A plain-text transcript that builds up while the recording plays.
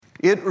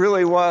It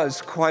really was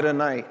quite a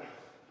night.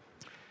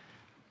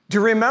 Do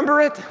you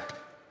remember it?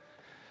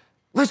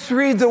 Let's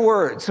read the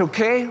words,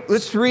 okay?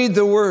 Let's read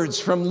the words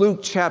from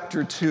Luke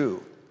chapter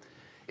 2.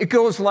 It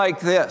goes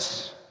like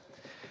this.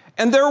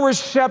 And there were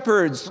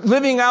shepherds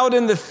living out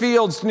in the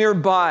fields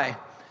nearby,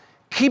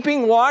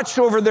 keeping watch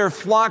over their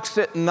flocks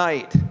at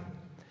night.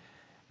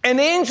 An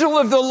angel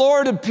of the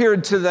Lord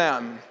appeared to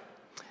them,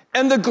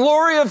 and the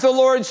glory of the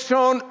Lord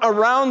shone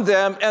around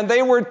them, and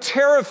they were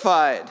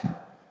terrified.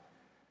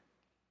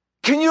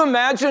 Can you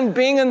imagine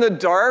being in the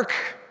dark,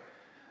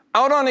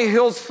 out on a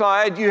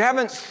hillside? You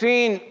haven't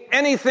seen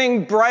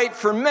anything bright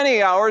for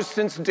many hours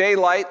since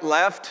daylight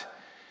left,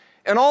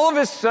 and all of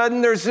a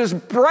sudden there's this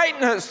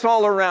brightness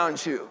all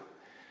around you.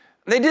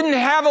 They didn't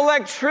have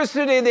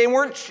electricity. They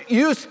weren't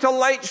used to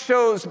light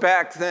shows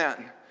back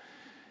then.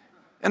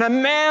 And a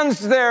man's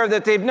there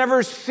that they've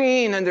never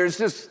seen, and there's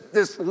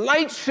this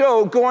light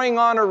show going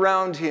on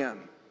around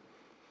him.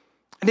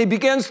 And he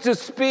begins to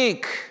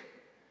speak.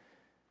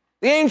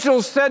 The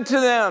angel said to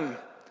them,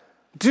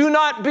 "Do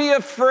not be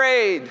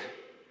afraid."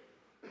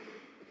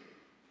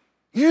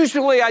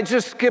 Usually I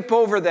just skip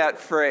over that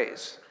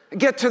phrase,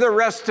 get to the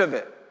rest of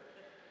it.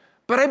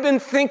 But I've been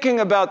thinking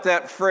about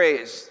that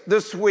phrase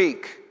this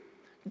week.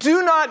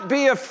 Do not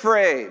be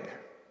afraid.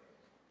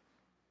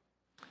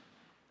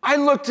 I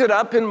looked it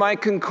up in my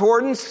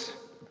concordance.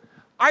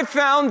 I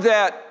found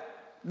that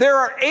there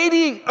are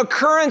 80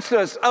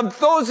 occurrences of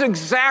those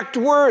exact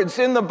words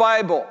in the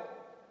Bible,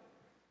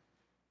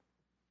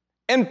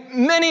 and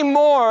many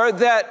more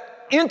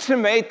that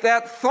intimate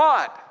that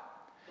thought.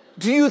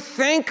 Do you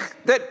think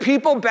that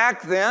people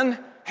back then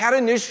had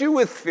an issue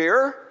with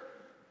fear?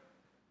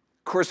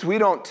 Of course, we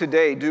don't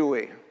today, do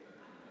we?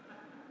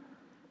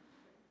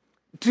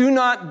 Do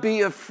not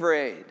be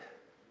afraid.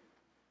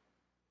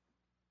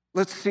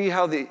 Let's see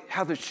how the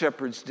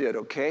shepherds did,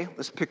 okay?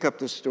 Let's pick up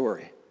the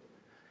story.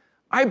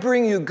 I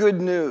bring you good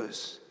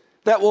news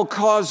that will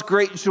cause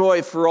great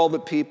joy for all the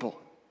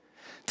people.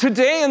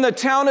 Today in the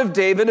town of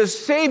David, a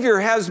Savior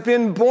has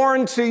been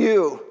born to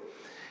you.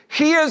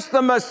 He is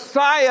the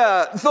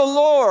Messiah, the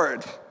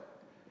Lord.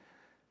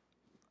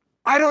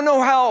 I don't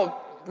know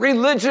how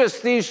religious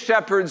these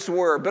shepherds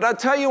were, but I'll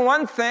tell you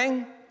one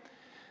thing.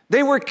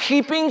 They were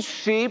keeping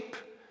sheep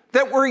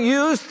that were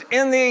used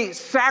in the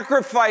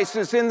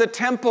sacrifices in the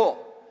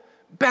temple.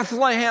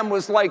 Bethlehem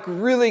was like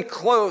really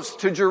close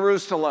to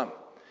Jerusalem.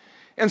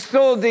 And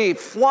so the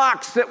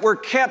flocks that were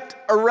kept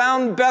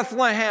around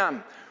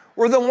Bethlehem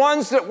were the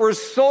ones that were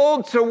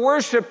sold to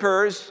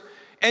worshipers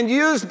and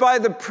used by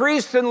the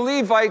priests and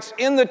Levites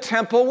in the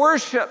temple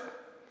worship.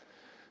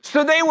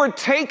 So they were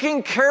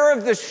taking care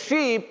of the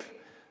sheep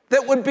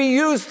that would be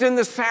used in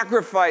the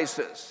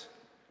sacrifices.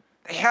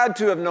 They had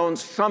to have known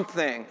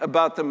something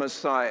about the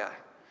Messiah.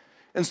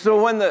 And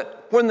so when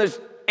the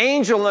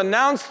angel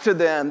announced to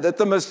them that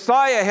the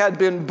Messiah had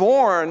been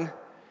born,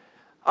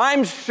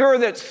 I'm sure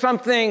that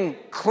something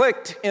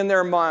clicked in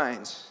their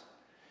minds.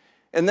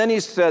 And then he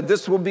said,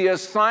 "This will be a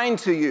sign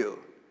to you.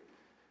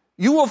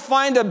 You will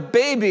find a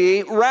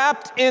baby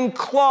wrapped in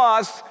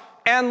cloths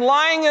and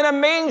lying in a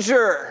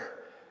manger."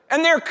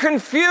 And they're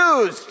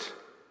confused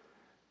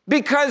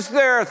because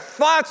their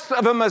thoughts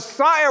of a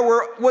Messiah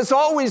was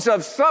always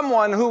of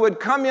someone who would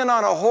come in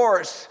on a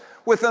horse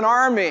with an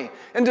army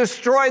and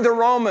destroy the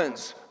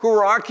Romans who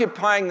were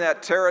occupying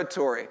that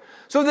territory.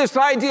 So this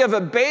idea of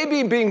a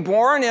baby being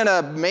born in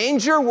a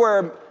manger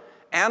where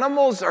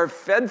animals are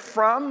fed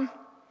from,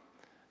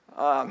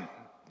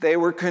 they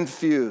were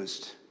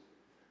confused.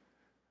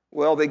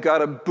 Well, they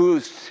got a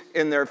boost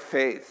in their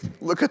faith.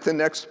 Look at the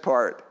next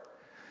part.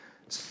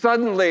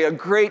 Suddenly, a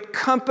great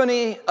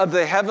company of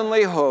the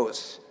heavenly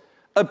hosts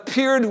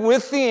appeared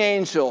with the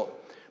angel,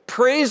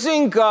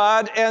 praising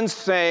God and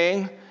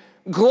saying,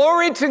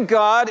 "Glory to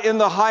God in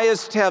the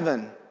highest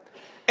heaven,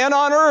 and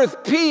on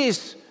earth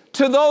peace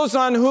to those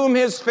on whom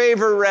his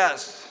favor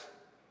rests."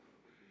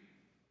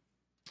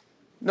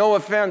 No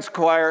offense,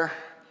 choir,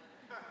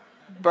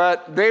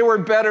 but they were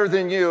better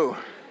than you.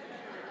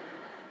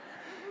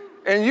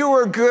 And you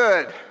were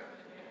good.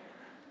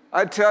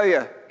 I tell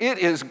you, it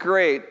is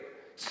great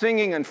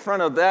singing in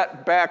front of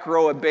that back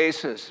row of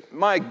basses.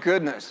 My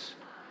goodness.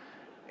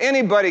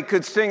 Anybody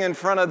could sing in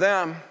front of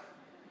them.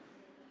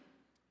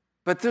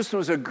 But this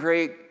was a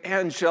great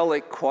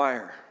angelic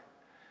choir.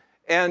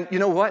 And you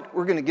know what?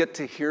 We're going to get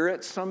to hear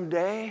it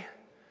someday.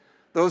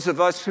 Those of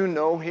us who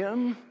know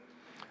him,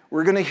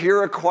 we're going to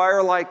hear a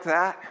choir like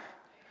that.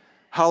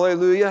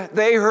 Hallelujah.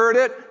 They heard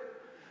it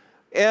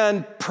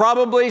and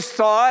probably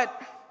saw it.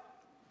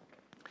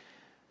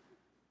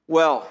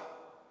 Well,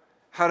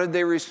 how did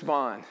they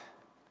respond?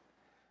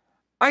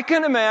 I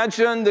can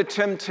imagine the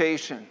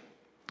temptation.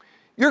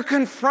 You're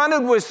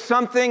confronted with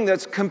something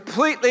that's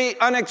completely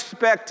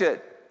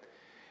unexpected.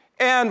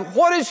 And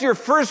what is your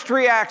first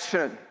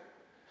reaction?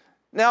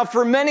 Now,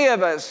 for many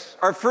of us,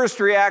 our first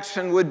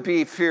reaction would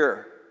be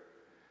fear.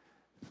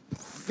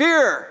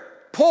 Fear,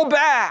 pull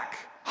back,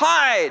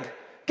 hide,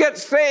 get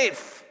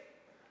safe.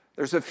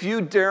 There's a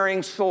few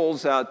daring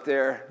souls out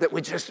there that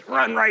would just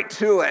run right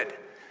to it.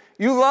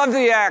 You love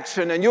the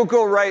action and you'll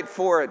go right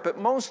for it, but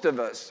most of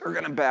us are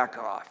going to back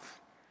off.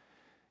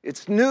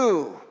 It's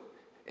new,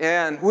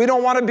 and we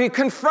don't want to be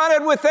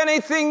confronted with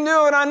anything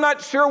new, and I'm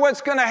not sure what's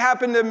going to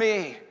happen to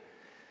me.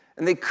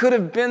 And they could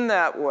have been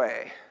that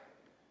way.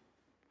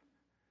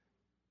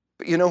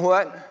 But you know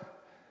what?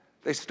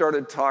 They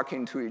started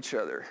talking to each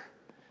other,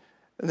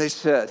 and they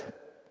said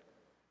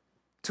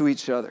to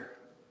each other,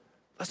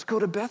 let's go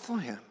to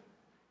Bethlehem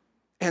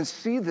and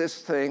see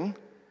this thing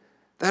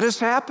that has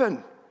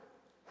happened,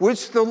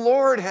 which the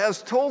Lord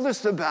has told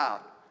us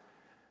about.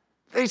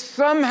 These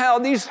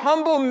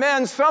humble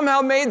men somehow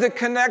made the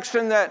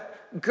connection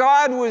that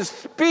God was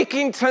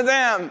speaking to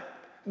them,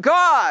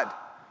 God,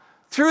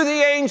 through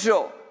the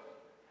angel.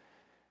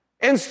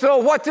 And so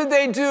what did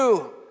they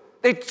do?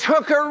 They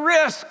took a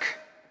risk,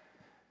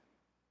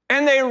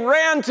 and they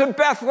ran to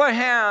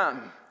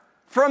Bethlehem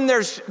from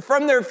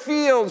their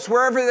fields,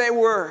 wherever they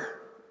were.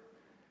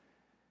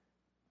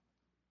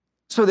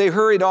 So they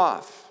hurried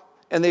off,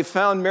 and they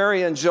found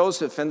Mary and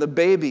Joseph and the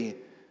baby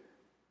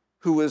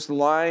who was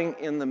lying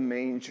in the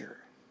manger.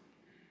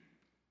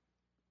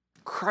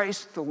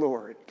 Christ the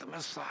Lord, the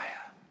Messiah,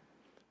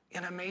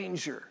 in a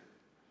manger.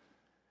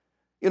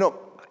 You know,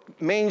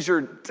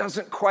 manger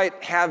doesn't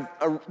quite have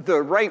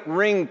the right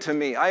ring to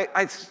me.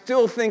 I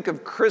still think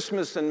of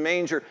Christmas and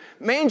manger.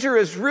 Manger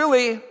is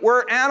really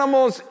where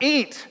animals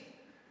eat.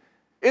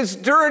 It's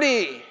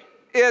dirty.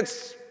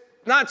 It's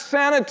not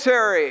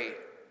sanitary.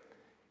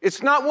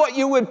 It's not what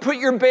you would put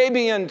your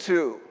baby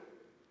into.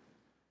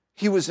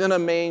 He was in a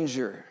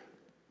manger.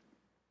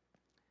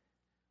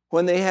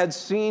 When they had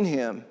seen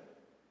him,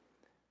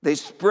 they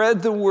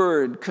spread the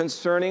word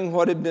concerning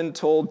what had been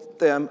told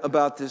them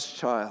about this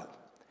child.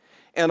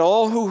 And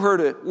all who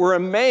heard it were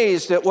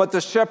amazed at what the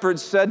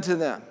shepherds said to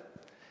them.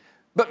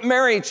 But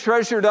Mary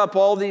treasured up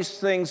all these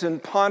things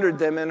and pondered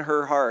them in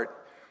her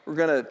heart. We're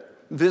going to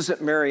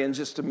visit Mary in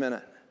just a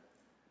minute.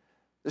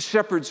 The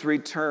shepherds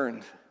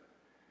returned,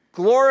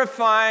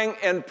 glorifying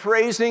and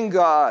praising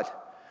God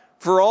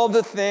for all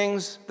the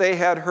things they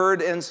had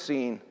heard and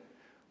seen,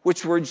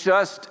 which were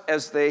just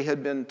as they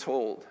had been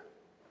told.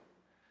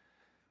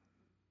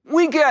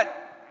 We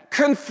get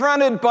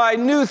confronted by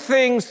new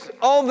things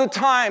all the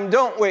time,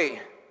 don't we?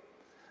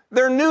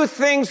 There are new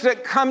things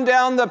that come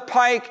down the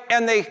pike,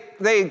 and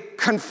they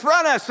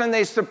confront us and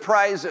they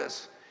surprise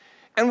us.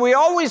 And we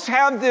always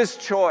have this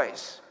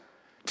choice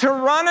to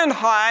run and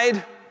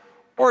hide,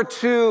 or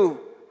to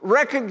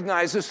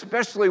recognize,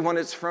 especially when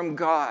it's from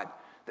God,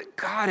 that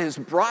God has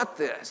brought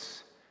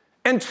this,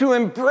 and to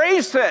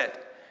embrace it,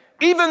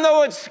 even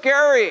though it's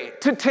scary,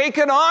 to take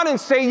it on and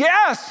say,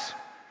 yes,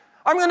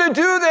 I'm going to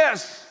do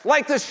this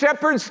like the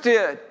shepherds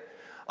did.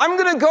 I'm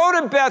going to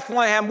go to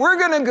Bethlehem. We're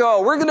going to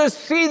go. We're going to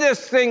see this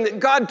thing that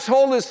God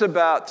told us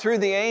about through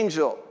the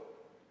angel.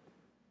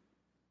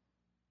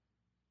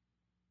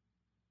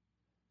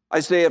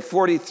 Isaiah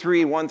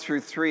 43, 1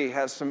 through 3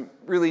 has some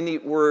really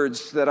neat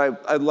words that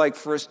I'd like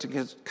for us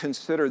to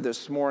consider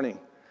this morning.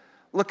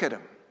 Look at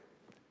them.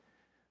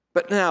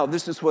 But now,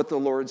 this is what the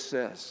Lord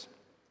says.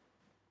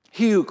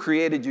 He who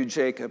created you,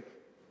 Jacob,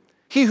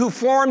 he who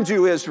formed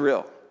you,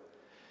 Israel,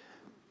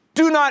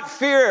 do not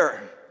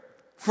fear,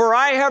 for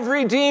I have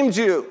redeemed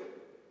you.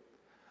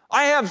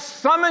 I have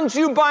summoned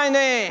you by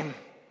name.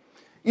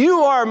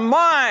 You are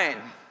mine.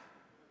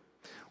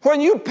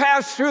 When you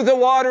pass through the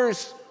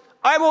waters,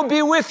 I will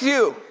be with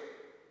you.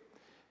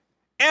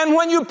 And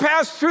when you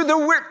pass through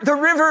the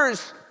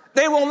rivers,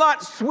 they will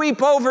not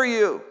sweep over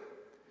you.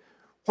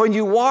 When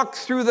you walk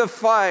through the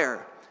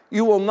fire,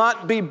 you will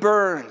not be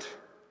burned,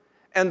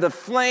 and the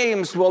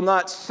flames will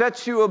not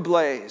set you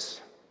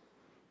ablaze.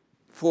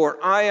 For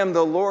I am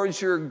the Lord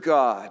your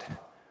God,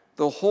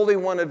 the Holy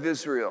One of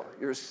Israel,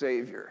 your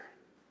Savior.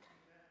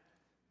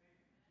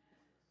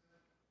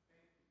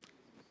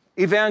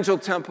 Evangel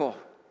Temple,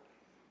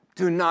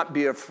 do not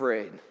be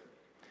afraid.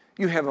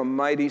 You have a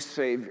mighty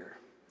Savior.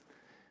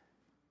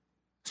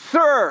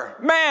 Sir,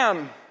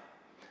 ma'am,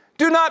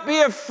 do not be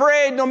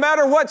afraid no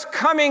matter what's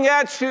coming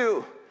at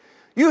you.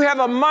 You have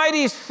a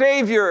mighty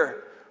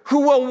Savior who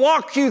will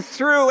walk you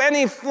through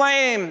any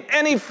flame,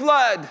 any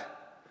flood.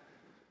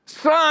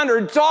 Son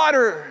or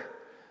daughter,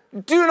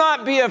 do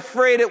not be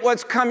afraid at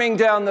what's coming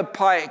down the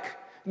pike.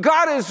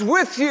 God is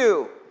with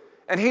you,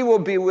 and he will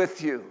be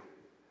with you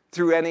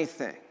through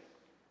anything.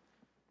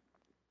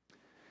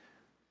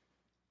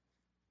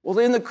 Well,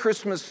 in the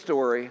Christmas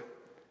story,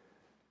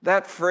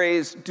 that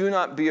phrase, do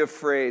not be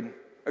afraid,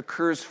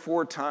 occurs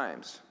 4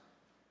 times.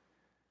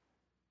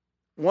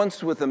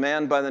 Once with a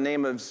man by the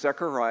name of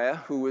Zechariah,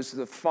 who was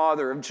the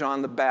father of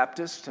John the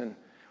Baptist, and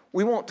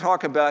we won't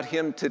talk about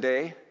him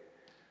today,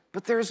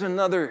 but there's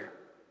another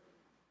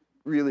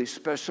really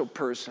special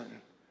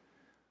person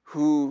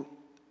who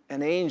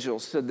an angel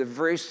said the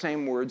very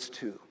same words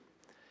to.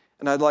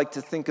 And I'd like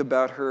to think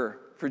about her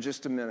for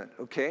just a minute,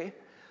 okay?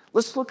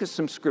 Let's look at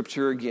some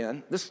scripture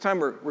again. This time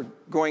we're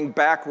going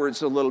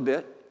backwards a little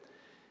bit.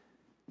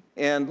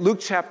 And Luke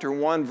chapter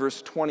 1,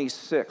 verse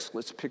 26,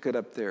 let's pick it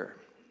up there.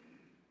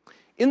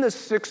 In the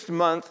 6th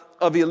month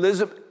of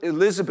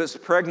Elizabeth's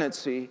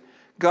pregnancy,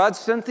 God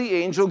sent the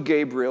angel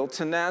Gabriel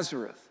to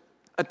Nazareth,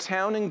 a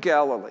town in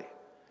Galilee,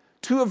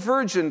 to a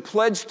virgin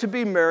pledged to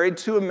be married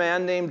to a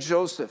man named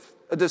Joseph,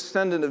 a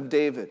descendant of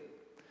David.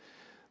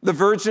 The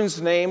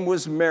virgin's name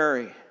was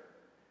Mary.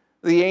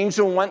 The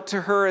angel went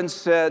to her and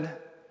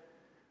said,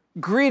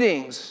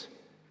 "Greetings,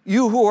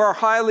 you who are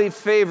highly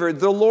favored.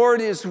 The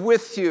Lord is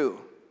with you."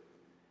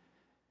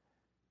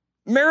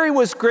 Mary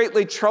was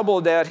greatly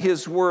troubled at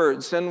his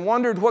words and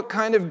wondered what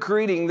kind of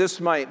greeting this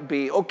might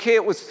be. Okay,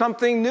 it was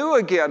something new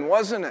again,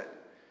 wasn't it?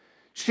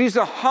 She's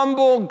a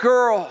humble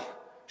girl.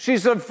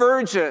 She's a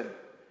virgin.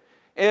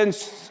 And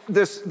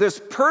this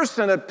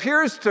person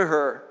appears to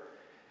her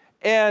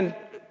and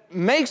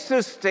makes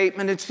this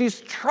statement, and she's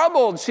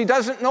troubled. She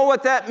doesn't know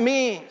what that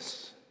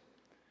means.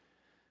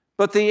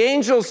 But the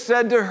angel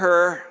said to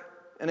her,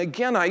 and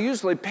again, I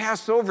usually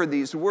pass over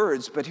these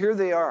words, but here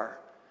they are.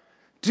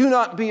 "Do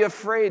not be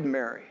afraid,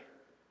 Mary."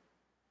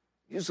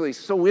 Usually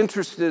so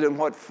interested in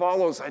what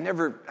follows, I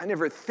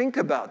never think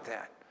about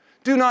that.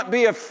 "Do not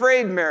be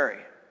afraid,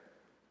 Mary."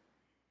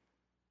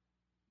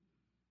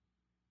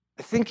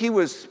 I think he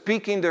was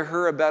speaking to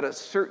her about a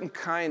certain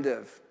kind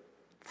of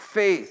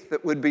faith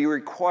that would be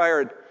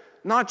required,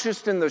 not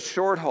just in the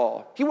short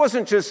haul. He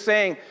wasn't just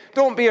saying,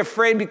 "Don't be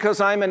afraid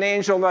because I'm an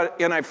angel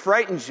and I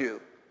frightened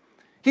you."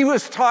 He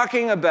was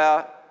talking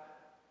about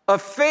a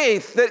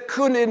faith that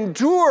could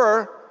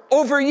endure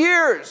over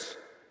years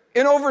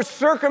and over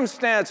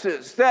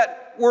circumstances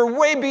that were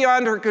way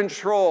beyond her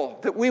control,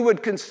 that we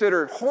would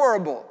consider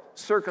horrible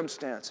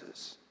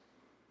circumstances.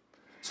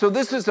 So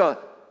this is a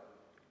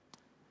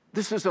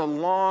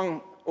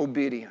long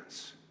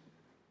obedience.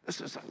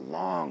 This is a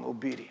long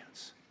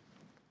obedience.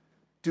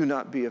 "Do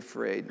not be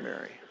afraid,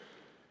 Mary,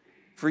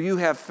 for you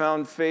have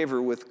found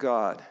favor with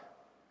God.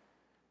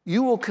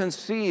 You will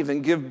conceive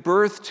and give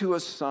birth to a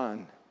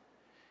son,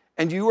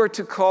 and you are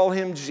to call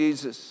him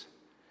Jesus.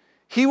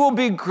 He will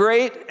be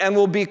great and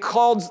will be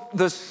called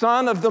the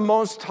Son of the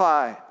Most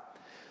High.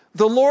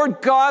 The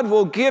Lord God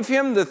will give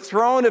him the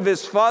throne of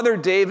his father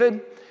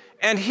David,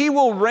 and he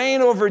will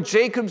reign over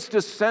Jacob's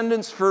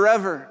descendants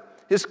forever.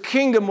 His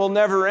kingdom will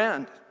never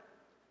end."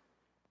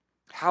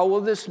 "How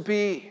will this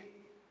be?"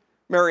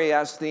 Mary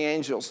asked the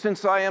angel.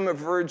 "Since I am a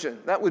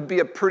virgin." That would be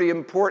a pretty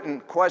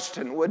important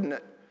question, wouldn't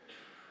it?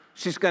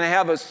 She's going to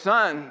have a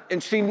son,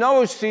 and she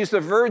knows she's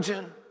a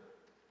virgin.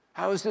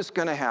 How is this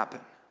going to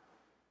happen?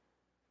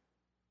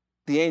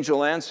 The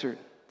angel answered,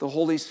 "The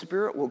Holy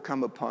Spirit will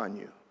come upon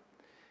you,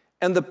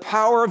 and the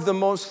power of the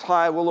Most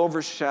High will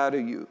overshadow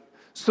you.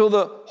 So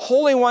the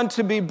Holy One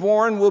to be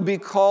born will be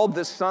called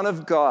the Son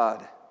of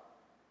God.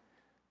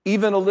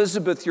 Even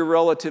Elizabeth, your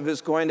relative,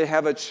 is going to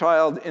have a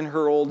child in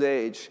her old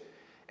age.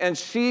 And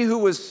she who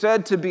was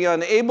said to be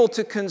unable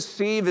to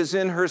conceive is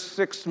in her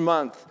 6th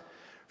month.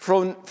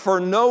 For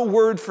no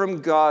word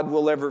from God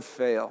will ever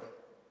fail."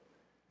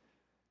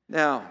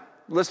 Now,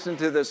 listen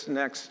to this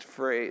next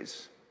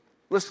phrase.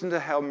 Listen to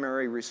how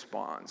Mary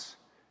responds.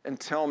 And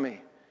tell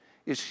me,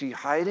 is she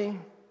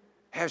hiding?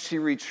 Has she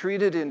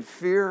retreated in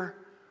fear?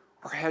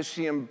 Or has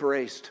she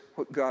embraced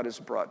what God has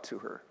brought to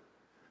her?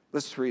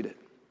 Let's read it.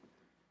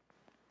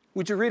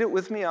 Would you read it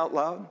with me out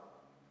loud?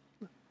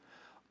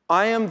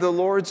 "I am the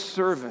Lord's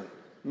servant,"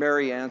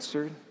 Mary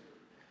answered.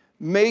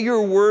 "May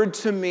your word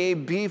to me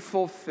be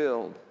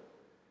fulfilled."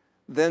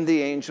 Then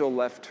the angel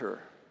left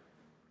her.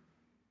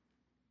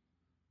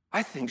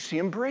 I think she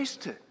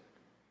embraced it.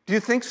 Do you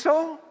think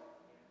so?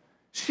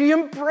 She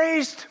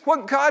embraced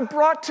what God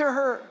brought to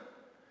her.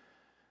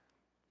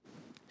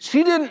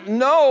 She didn't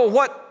know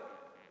what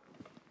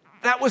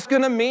that was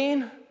going to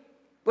mean.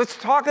 Let's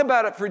talk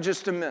about it for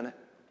just a minute.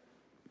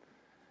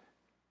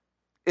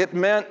 It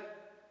meant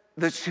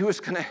that she was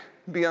going to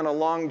be on a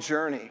long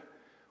journey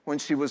when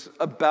she was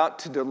about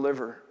to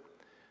deliver.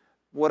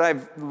 What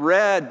I've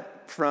read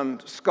from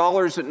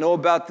scholars that know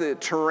about the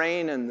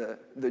terrain and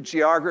the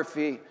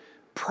geography,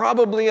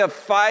 probably a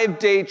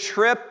 5-day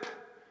trip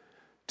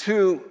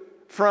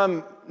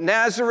from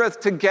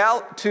Nazareth to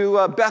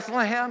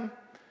Bethlehem.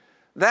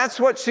 That's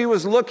what she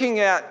was looking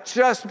at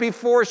just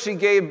before she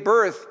gave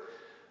birth.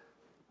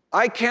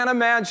 I can't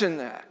imagine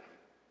that.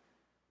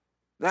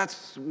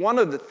 That's one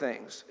of the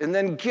things. And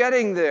then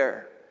getting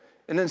there,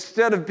 and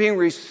instead of being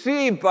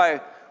received by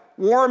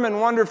warm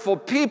and wonderful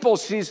people,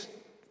 she's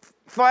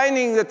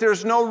finding that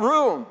there's no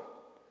room.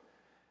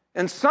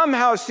 And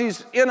somehow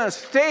she's in a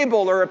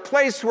stable or a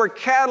place where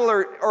cattle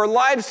or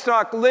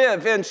livestock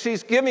live, and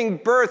she's giving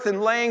birth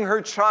and laying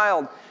her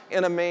child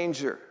in a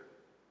manger.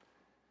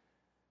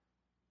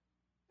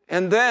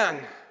 And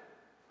then,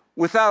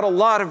 without a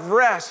lot of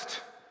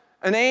rest,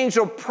 an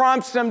angel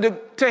prompts them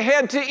to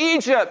head to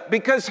Egypt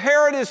because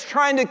Herod is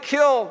trying to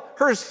kill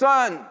her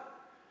son.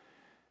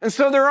 And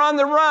so they're on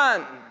the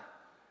run.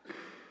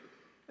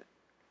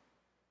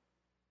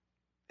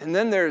 And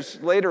then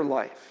there's later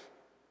life.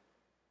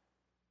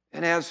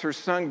 And as her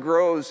son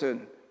grows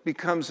and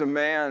becomes a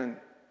man and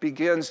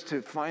begins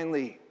to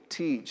finally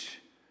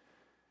teach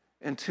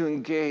and to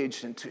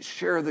engage and to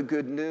share the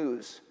good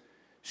news,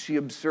 she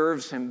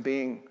observes him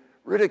being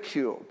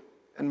ridiculed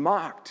and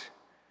mocked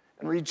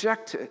and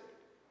rejected.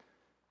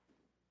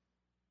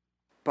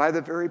 by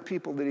the very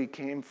people that he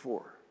came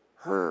for,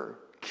 her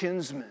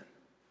kinsmen.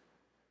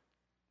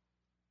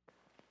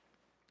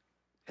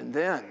 And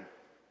then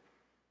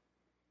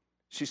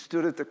she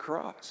stood at the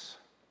cross.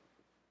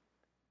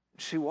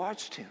 She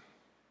watched him.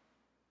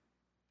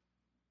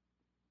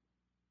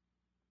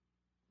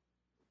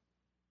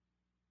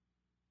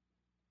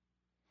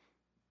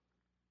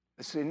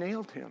 As they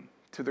nailed him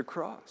to the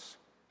cross.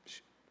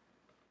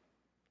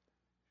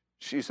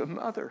 She's a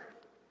mother.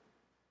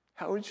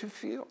 How would you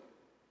feel?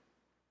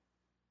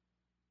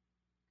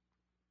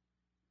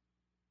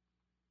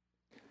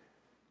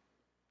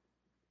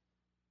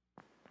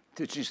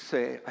 Did you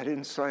say, I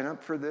didn't sign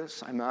up for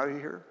this, I'm out of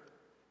here?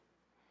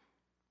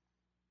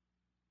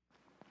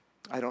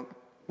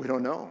 We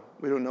don't know.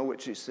 We don't know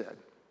what she said.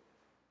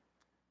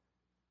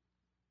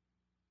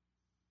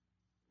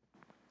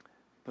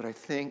 But I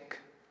think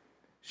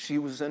she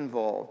was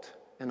involved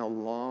in a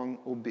long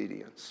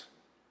obedience.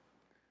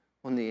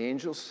 When the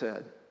angel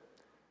said,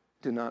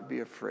 do not be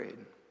afraid,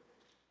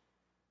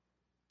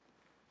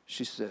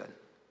 she said,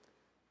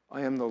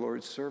 I am the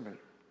Lord's servant.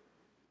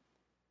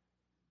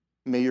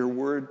 May your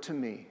word to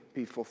me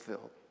be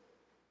fulfilled.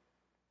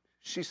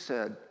 She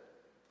said,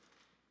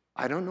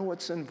 I don't know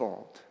what's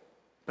involved,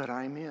 but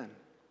I'm in.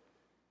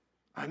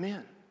 I'm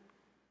in.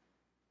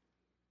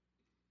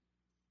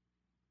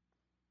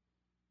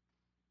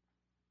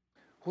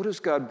 What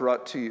has God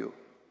brought to you?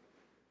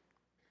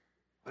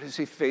 What is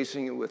he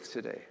facing you with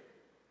today?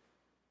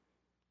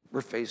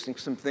 We're facing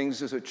some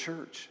things as a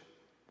church.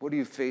 What are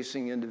you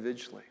facing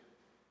individually?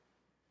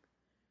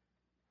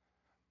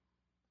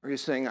 Are you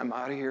saying, I'm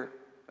out of here?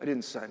 I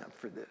didn't sign up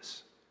for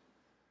this.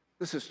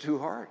 This is too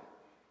hard.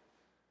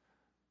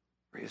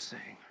 Or are you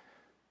saying,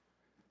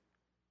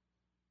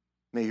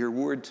 may your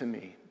word to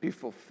me be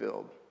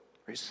fulfilled?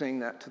 Are you saying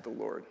that to the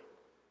Lord?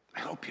 I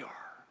hope you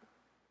are.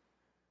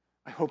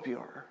 I hope you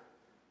are.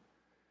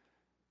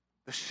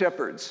 The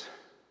shepherds,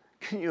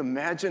 can you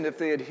imagine if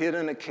they had hid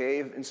in a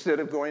cave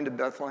instead of going to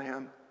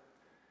Bethlehem?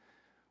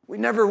 We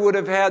never would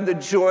have had the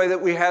joy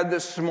that we had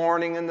this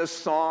morning in the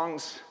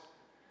songs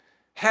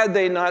had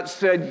they not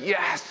said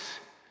yes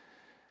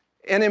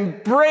and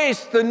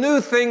embraced the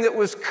new thing that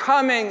was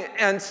coming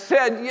and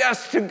said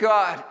yes to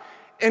God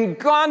and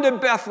gone to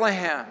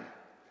Bethlehem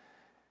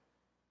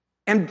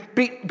and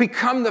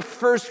become the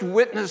first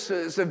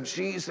witnesses of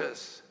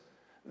Jesus.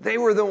 They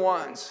were the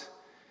ones.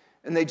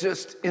 And they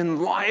just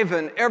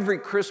enliven every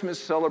Christmas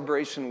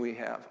celebration we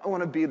have. I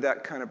want to be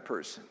that kind of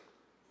person.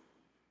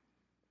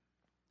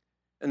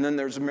 And then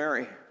there's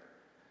Mary.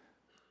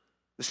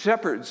 The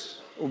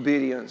shepherds'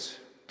 obedience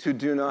to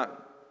do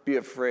not be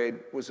afraid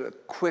was a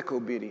quick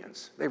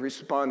obedience. They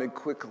responded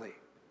quickly.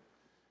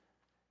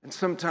 And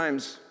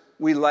sometimes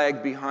we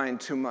lag behind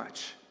too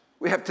much.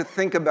 We have to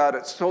think about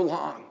it so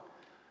long.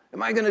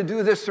 Am I going to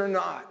do this or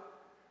not?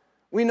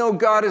 We know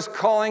God is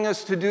calling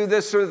us to do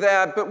this or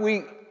that, but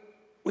we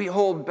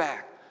hold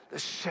back. The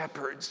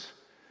shepherds,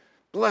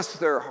 bless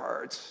their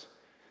hearts.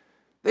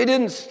 They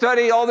didn't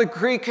study all the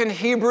Greek and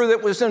Hebrew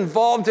that was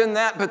involved in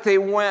that, but they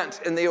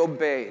went and they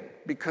obeyed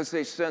because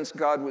they sensed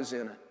God was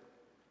in it.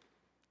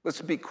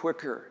 Let's be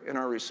quicker in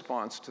our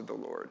response to the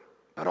Lord,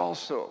 but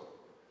also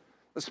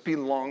let's be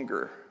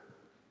longer.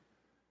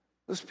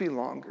 Let's be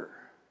longer,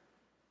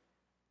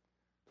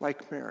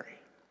 like Mary.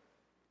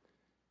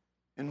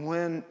 And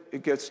when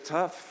it gets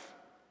tough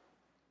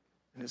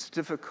and it's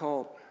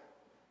difficult,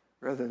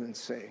 rather than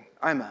saying,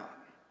 I'm out,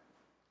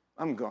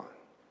 I'm gone,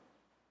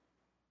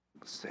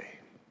 say,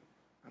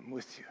 I'm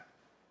with you.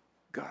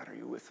 God, are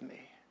you with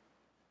me?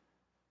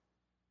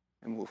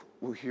 And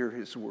we'll hear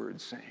his word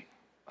saying,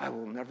 I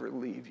will never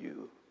leave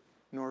you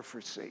nor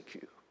forsake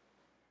you.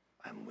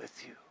 I'm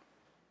with you.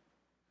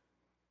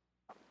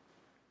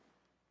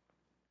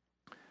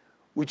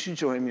 Would you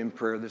join me in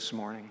prayer this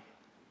morning?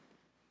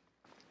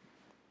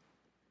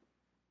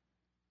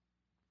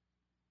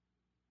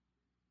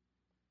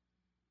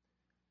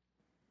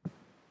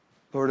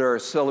 Lord, our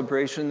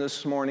celebration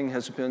this morning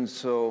has been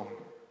so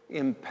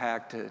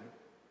impacted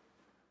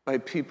by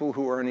people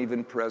who aren't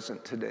even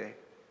present today,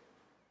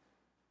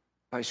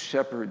 by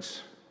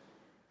shepherds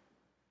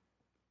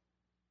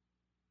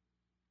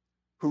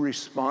who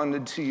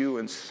responded to you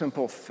in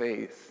simple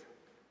faith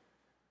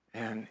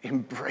and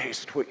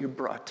embraced what you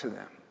brought to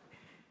them,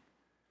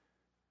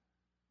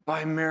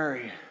 by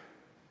Mary.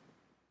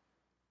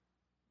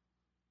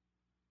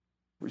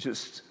 We're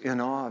just in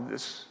awe of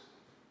this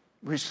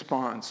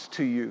response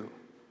to you.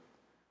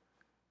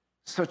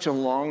 Such a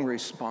long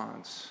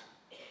response.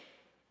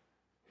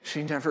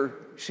 She never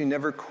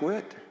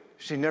quit.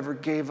 She never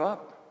gave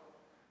up.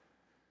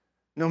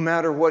 No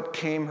matter what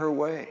came her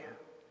way,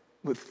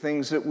 with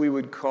things that we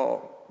would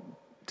call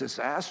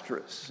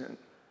disastrous and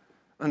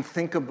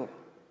unthinkable.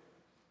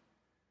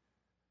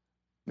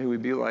 May we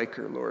be like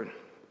her, Lord.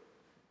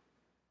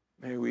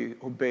 May we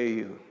obey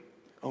you.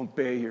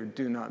 Obey your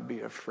do not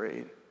be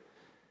afraid.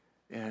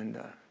 And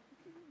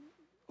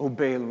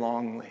obey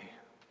longly.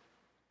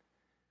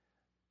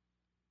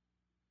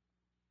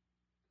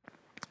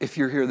 If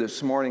you're here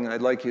this morning,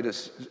 I'd like you to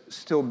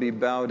still be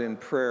bowed in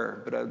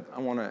prayer, but I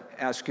want to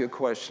ask you a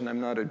question. I'm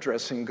not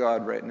addressing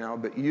God right now,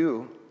 but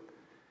you,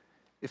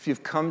 if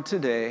you've come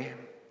today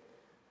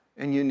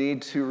and you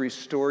need to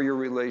restore your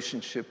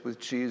relationship with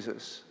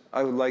Jesus,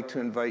 I would like to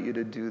invite you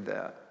to do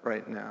that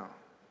right now.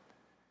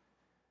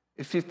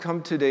 If you've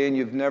come today and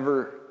you've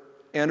never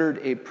entered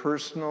a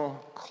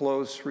personal,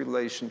 close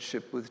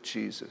relationship with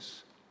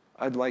Jesus,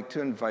 I'd like to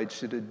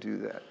invite you to do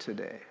that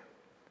today.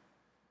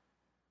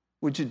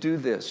 Would you do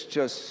this?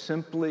 Just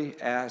simply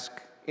ask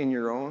in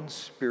your own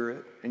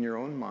spirit, in your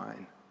own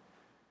mind,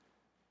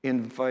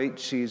 invite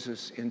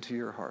Jesus into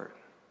your heart.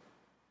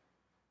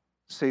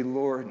 Say,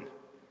 Lord,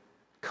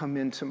 come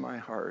into my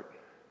heart.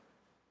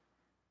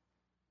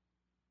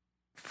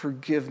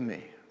 Forgive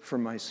me for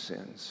my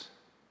sins.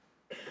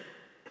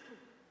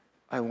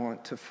 I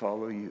want to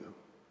follow you.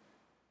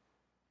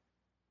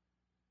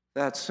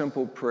 That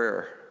simple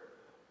prayer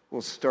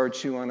will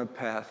start you on a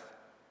path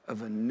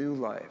of a new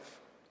life.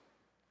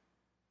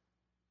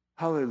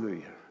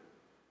 Hallelujah.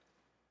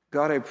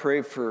 God, I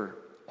pray for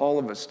all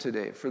of us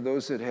today, for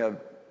those that have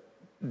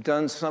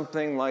done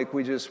something like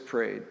we just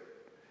prayed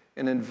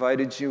and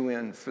invited you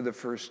in for the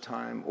first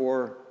time,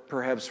 or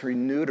perhaps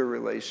renewed a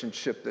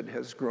relationship that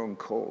has grown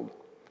cold.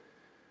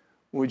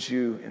 Would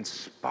you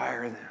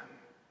inspire them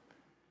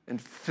and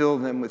fill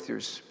them with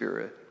your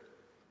Spirit?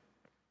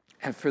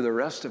 And for the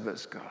rest of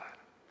us, God,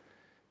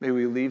 may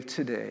we leave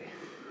today,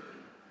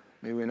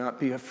 may we not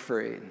be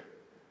afraid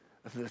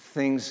of the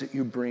things that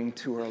you bring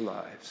to our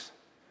lives,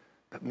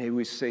 but may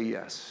we say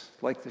yes,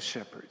 like the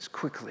shepherds,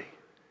 quickly.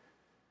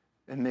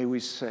 And may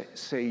we say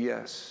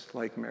yes,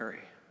 like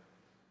Mary,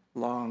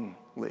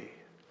 longly.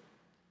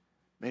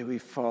 May we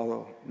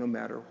follow no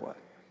matter what.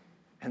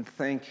 And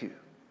thank you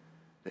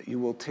that you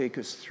will take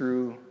us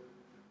through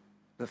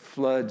the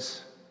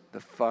floods, the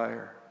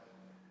fire,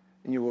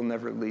 and you will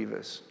never leave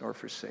us nor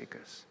forsake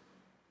us.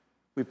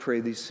 We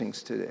pray these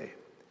things today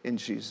in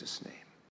Jesus' name.